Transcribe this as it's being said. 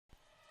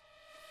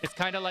It's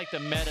kind of like the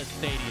Meta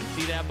Stadium.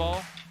 See that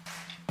ball?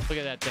 Look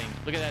at that thing.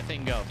 Look at that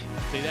thing go.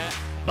 See that?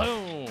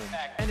 Boom.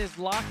 And is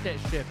locked at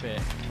ship it.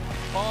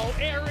 Oh,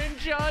 Aaron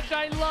Judge,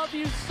 I love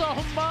you so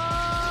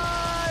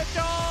much.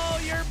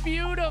 Oh, you're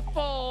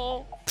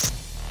beautiful.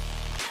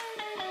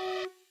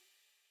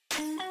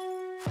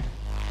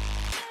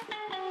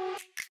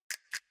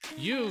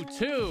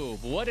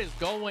 YouTube, what is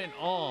going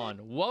on?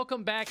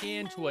 Welcome back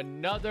into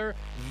another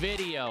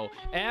video.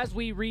 As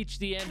we reach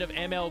the end of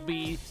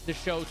MLB The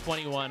Show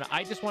 21,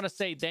 I just want to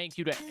say thank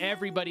you to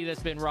everybody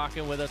that's been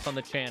rocking with us on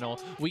the channel.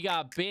 We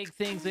got big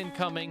things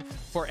incoming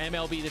for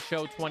MLB The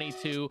Show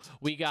 22.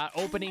 We got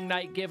opening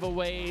night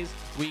giveaways.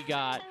 We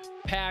got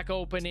pack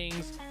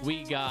openings.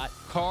 We got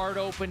card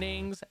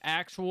openings,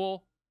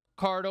 actual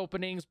card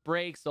openings,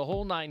 breaks, the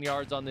whole 9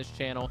 yards on this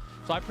channel.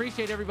 So I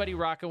appreciate everybody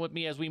rocking with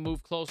me as we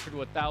move closer to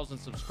 1,000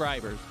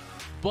 subscribers.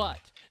 But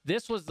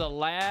this was the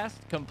last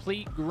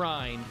complete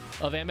grind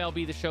of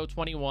MLB The Show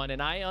 21,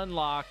 and I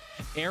unlocked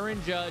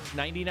Aaron Judge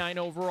 99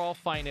 overall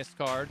finest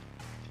card,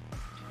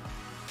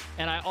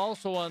 and I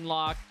also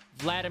unlocked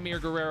Vladimir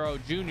Guerrero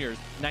Jr.'s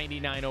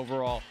 99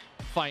 overall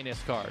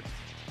finest card.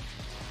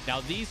 Now,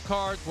 these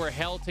cards were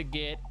hell to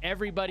get.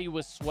 Everybody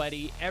was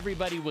sweaty.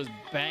 Everybody was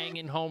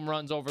banging home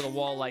runs over the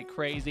wall like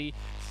crazy.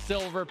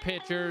 Silver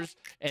pitchers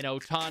and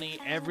Ohtani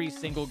every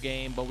single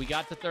game. But we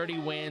got to 30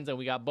 wins, and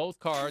we got both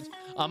cards.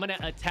 I'm going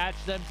to attach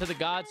them to the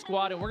God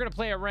Squad, and we're going to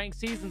play a ranked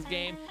seasons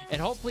game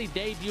and hopefully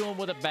debut them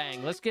with a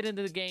bang. Let's get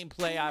into the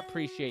gameplay. I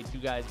appreciate you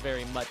guys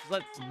very much.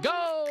 Let's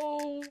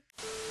go.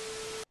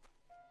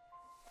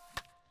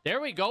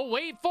 There we go.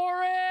 Wait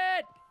for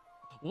it.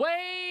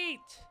 Wait.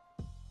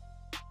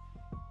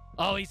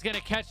 Oh, he's going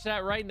to catch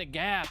that right in the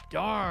gap.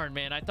 Darn,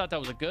 man. I thought that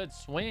was a good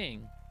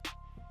swing.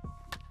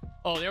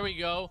 Oh, there we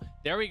go.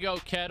 There we go,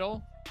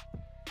 Kettle.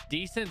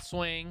 Decent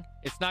swing.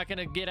 It's not going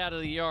to get out of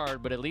the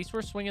yard, but at least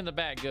we're swinging the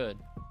bat good.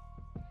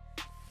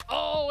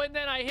 Oh, and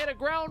then I hit a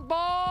ground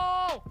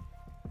ball.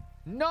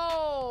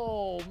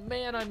 No,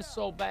 man, I'm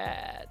so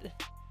bad.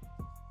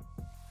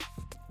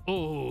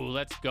 Oh,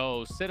 let's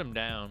go. Sit him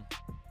down.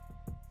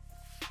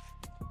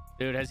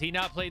 Dude, has he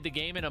not played the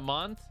game in a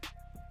month?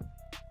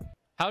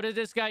 How did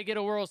this guy get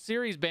a World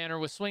Series banner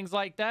with swings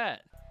like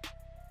that?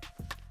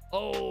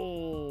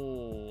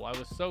 Oh, I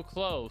was so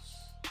close.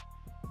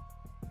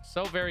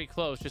 So very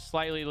close, just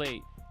slightly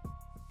late.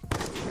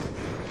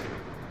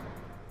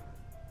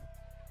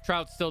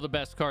 Trout's still the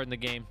best card in the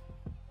game.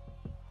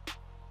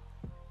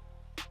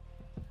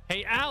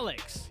 Hey,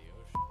 Alex.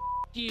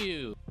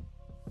 You.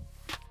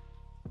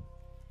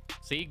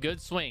 See, good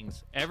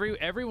swings.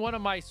 Every one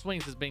of my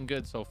swings has been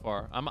good so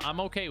far. I'm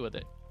okay with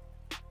it.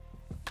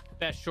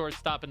 Best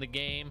shortstop in the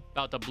game.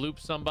 About to bloop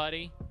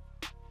somebody.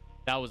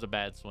 That was a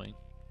bad swing.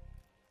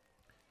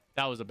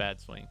 That was a bad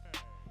swing.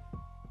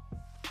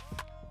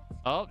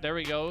 Oh, there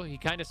we go. He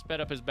kind of sped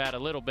up his bat a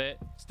little bit.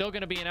 Still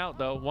going to be an out,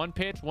 though. One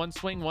pitch, one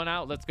swing, one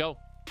out. Let's go.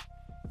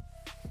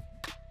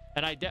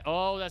 And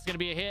oh, that's going to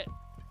be a hit.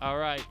 All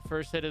right.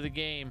 First hit of the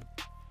game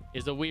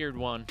is a weird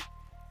one.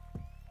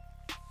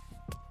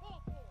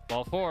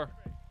 Ball 4.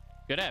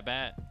 Good at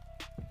bat.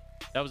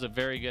 That was a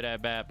very good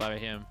at bat by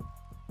him.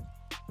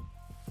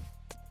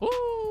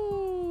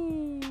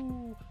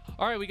 Ooh.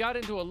 All right, we got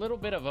into a little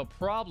bit of a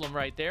problem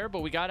right there, but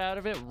we got out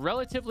of it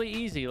relatively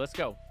easy. Let's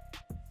go.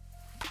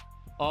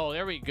 Oh,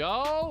 there we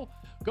go.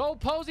 Go,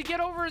 Posey,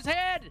 get over his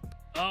head.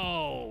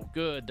 Oh,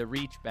 good. The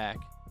reach back.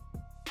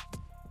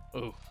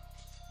 Ooh,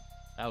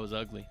 that was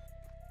ugly.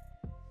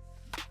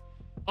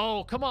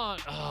 Oh, come on.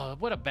 Oh,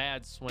 what a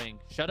bad swing.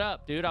 Shut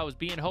up, dude. I was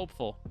being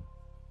hopeful.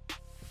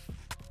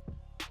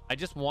 I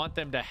just want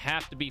them to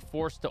have to be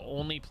forced to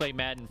only play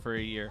Madden for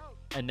a year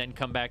and then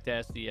come back to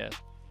SDS.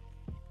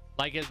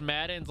 Like, is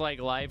Madden's like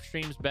live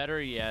streams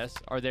better? Yes.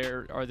 Are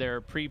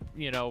there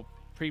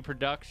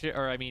pre-production,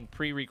 or I mean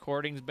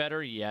pre-recordings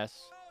better?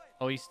 Yes.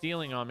 Oh, he's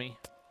stealing on me.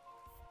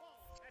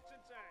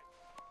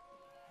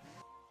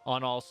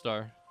 On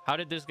All-Star. How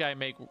did this guy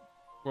make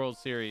World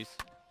Series?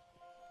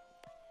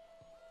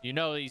 You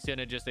know he's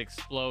gonna just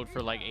explode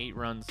for like 8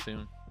 runs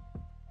soon.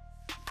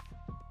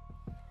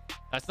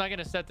 That's not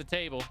gonna set the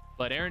table,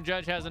 but Aaron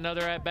Judge has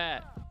another at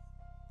bat.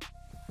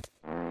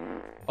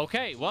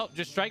 Okay, well,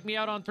 just strike me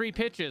out on 3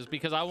 pitches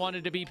because I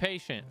wanted to be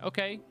patient.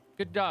 Okay,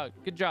 good dog.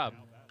 Good job.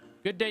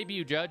 Good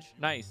debut, Judge.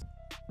 Nice.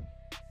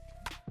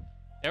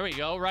 There we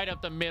go. Right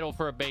up the middle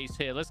for a base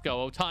hit. Let's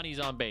go. Ohtani's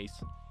on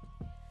base.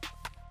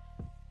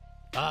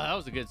 That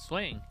was a good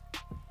swing.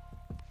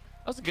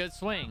 That was a good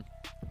swing.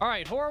 All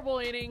right, horrible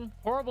inning.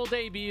 Horrible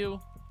debut.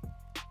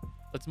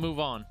 Let's move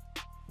on.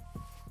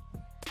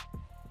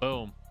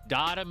 Boom.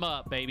 Dot him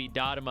up, baby.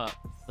 Dot him up.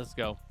 Let's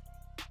go.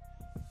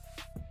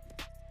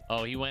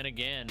 Oh, he went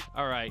again.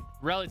 All right.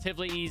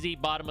 Relatively easy.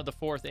 Bottom of the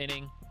 4th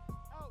inning.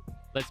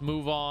 Let's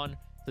move on to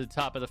the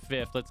top of the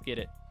 5th. Let's get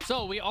it.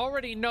 So we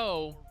already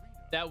know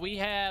that we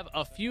have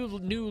a few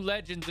new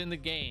legends in the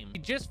game. We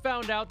just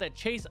found out that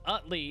Chase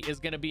Utley is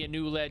going to be a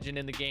new legend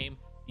in the game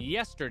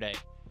yesterday.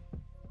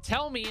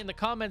 Tell me in the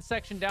comment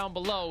section down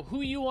below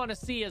who you want to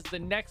see as the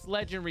next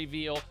legend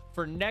reveal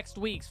for next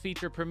week's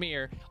feature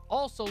premiere.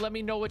 Also, let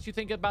me know what you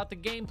think about the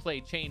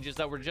gameplay changes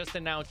that were just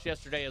announced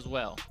yesterday as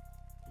well.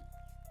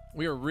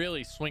 We are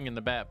really swinging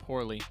the bat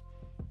poorly.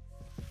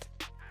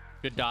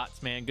 Good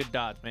dots, man. Good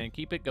dots, man.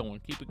 Keep it going.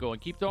 Keep it going.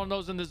 Keep throwing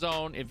those in the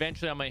zone.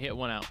 Eventually, I might hit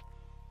one out.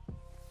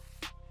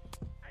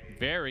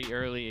 Very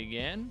early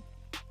again.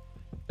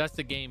 That's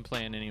the game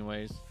plan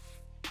anyways.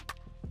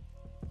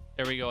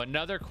 There we go.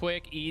 Another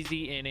quick,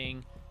 easy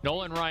inning.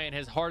 Nolan Ryan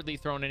has hardly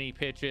thrown any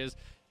pitches.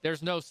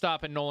 There's no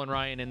stopping Nolan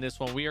Ryan in this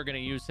one. We are going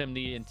to use him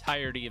the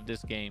entirety of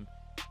this game.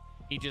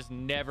 He just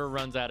never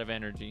runs out of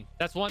energy.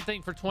 That's one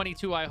thing for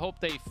 22 I hope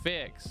they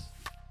fix.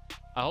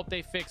 I hope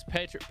they fix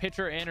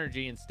pitcher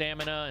energy and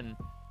stamina and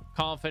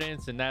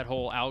confidence and that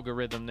whole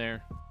algorithm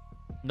there.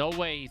 No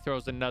way he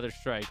throws another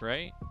strike,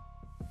 right?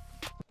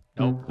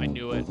 Nope, I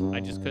knew it. I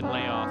just couldn't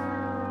lay off.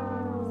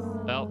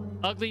 Well,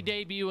 ugly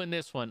debut in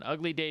this one.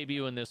 Ugly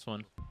debut in this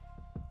one.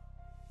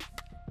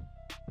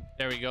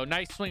 There we go.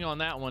 Nice swing on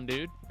that one,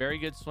 dude. Very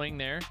good swing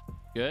there.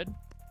 Good.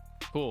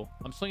 Cool.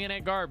 I'm swinging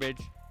at garbage.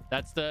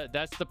 That's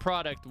the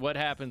product. What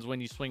happens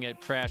when you swing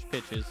at trash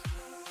pitches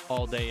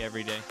all day,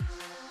 every day.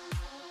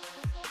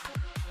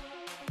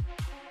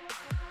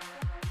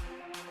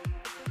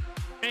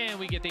 And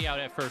we get the out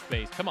at first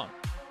base. Come on.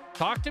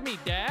 Talk to me,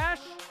 Dash.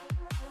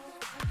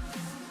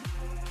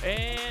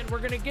 And we're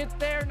going to get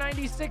there.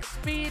 96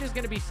 speed is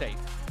going to be safe.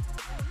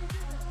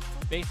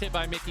 Base hit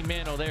by Mickey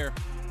Mantle there.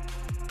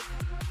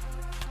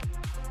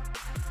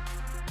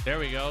 There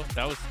we go.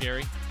 That was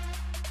scary.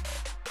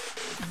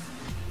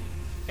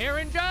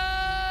 Aaron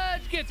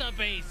Judge gets a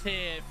base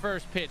hit.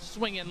 First pitch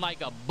swinging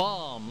like a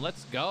bum.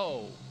 Let's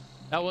go.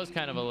 That was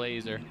kind of a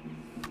laser.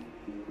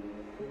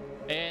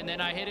 And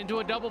then I hit into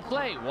a double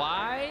play.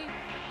 Why?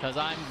 Because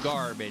I'm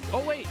garbage.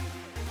 Oh, wait.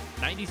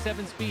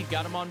 97 speed.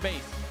 Got him on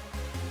base.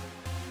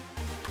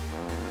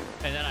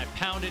 And then I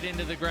pounded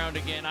into the ground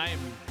again. I am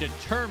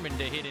determined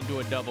to hit into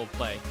a double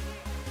play.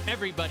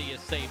 Everybody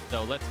is safe,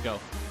 though. Let's go.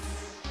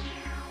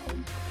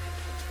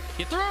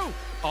 Get through.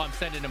 Oh, I'm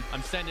sending him.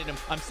 I'm sending him.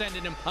 I'm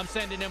sending him. I'm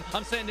sending him.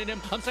 I'm sending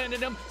him. I'm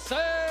sending him.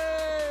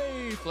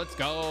 Safe. Let's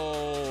go.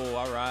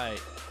 All right.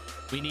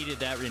 We needed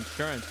that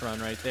insurance run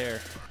right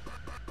there.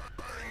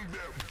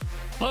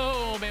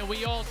 Boom. And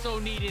we also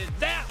needed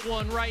that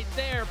one right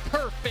there.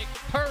 Perfect.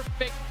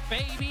 Perfect,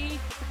 baby.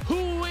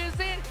 Who is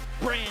it?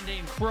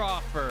 Brandon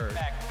Crawford.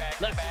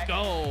 Let's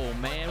go,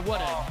 man.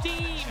 What a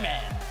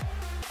demon.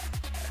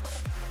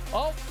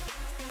 Oh,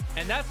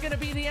 and that's going to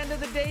be the end of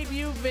the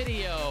debut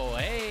video.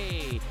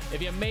 Hey,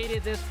 if you made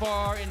it this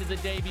far into the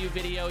debut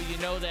video, you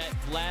know that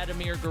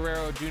Vladimir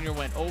Guerrero Jr.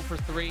 went 0 for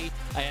 3.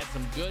 I had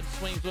some good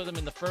swings with him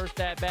in the first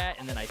at-bat,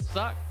 and then I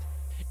sucked.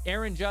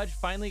 Aaron Judge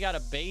finally got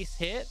a base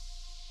hit.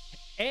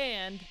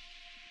 And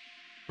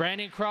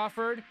Brandon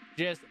Crawford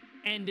just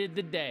ended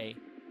the day.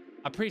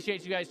 I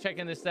appreciate you guys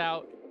checking this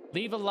out.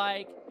 Leave a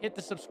like, hit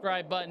the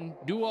subscribe button,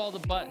 do all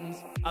the buttons.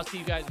 I'll see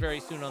you guys very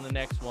soon on the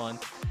next one.